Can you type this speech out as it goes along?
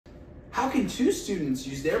How can two students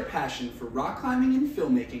use their passion for rock climbing and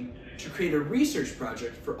filmmaking to create a research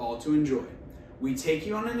project for all to enjoy? We take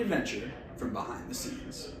you on an adventure from behind the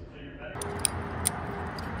scenes.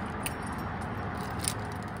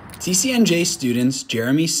 TCNJ students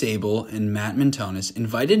Jeremy Sable and Matt Mentonis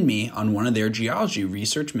invited me on one of their geology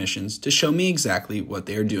research missions to show me exactly what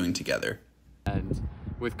they are doing together. And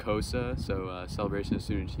with COSA, so Celebration of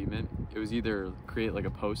Student Achievement, it was either create like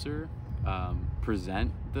a poster,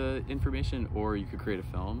 present the information, or you could create a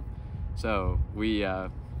film. So we,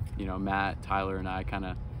 Matt, Tyler, and I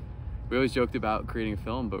we always joked about creating a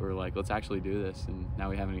film, but we're like, let's actually do this, and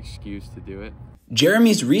now we have an excuse to do it.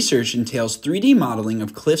 Jeremy's research entails 3D modeling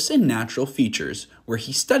of cliffs and natural features, where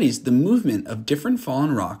he studies the movement of different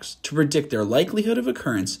fallen rocks to predict their likelihood of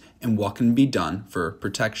occurrence and what can be done for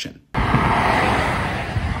protection.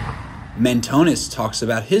 Mentonis talks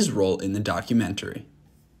about his role in the documentary.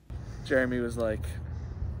 Jeremy was like,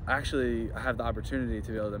 actually, I have the opportunity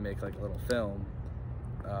to be able to make like a little film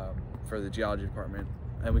for the geology department,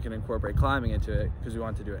 and we can incorporate climbing into it because we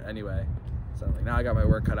wanted to do it anyway. So like, now I got my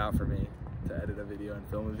work cut out for me to edit a video and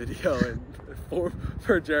film a video and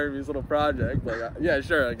for Jeremy's little project. Like, yeah,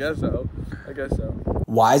 sure, I guess so.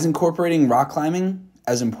 Why is incorporating rock climbing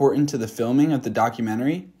as important to the filming of the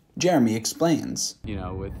documentary? Jeremy explains.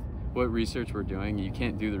 With what research we're doing, you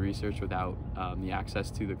can't do the research without the access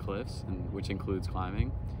to the cliffs, which includes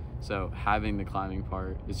climbing. So having the climbing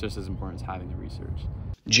part is just as important as having the research.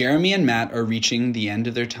 Jeremy and Matt are reaching the end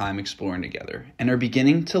of their time exploring together and are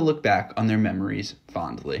beginning to look back on their memories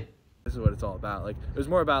fondly. This is what it's all about. Like, it was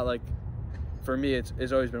more about, like, for me,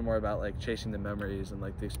 it's always been more about like chasing the memories and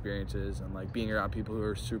like the experiences and like being around people who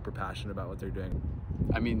are super passionate about what they're doing.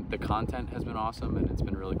 I mean, the content has been awesome, and it's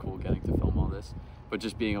been really cool getting to film all this, but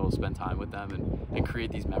just being able to spend time with them and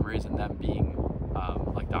create these memories and them being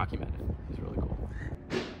documented is really cool.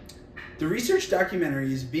 The research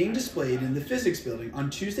documentary is being displayed in the Physics Building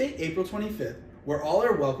on Tuesday, April 25th, where all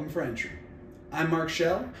are welcome for entry. I'm Mark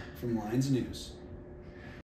Schell from Lions News.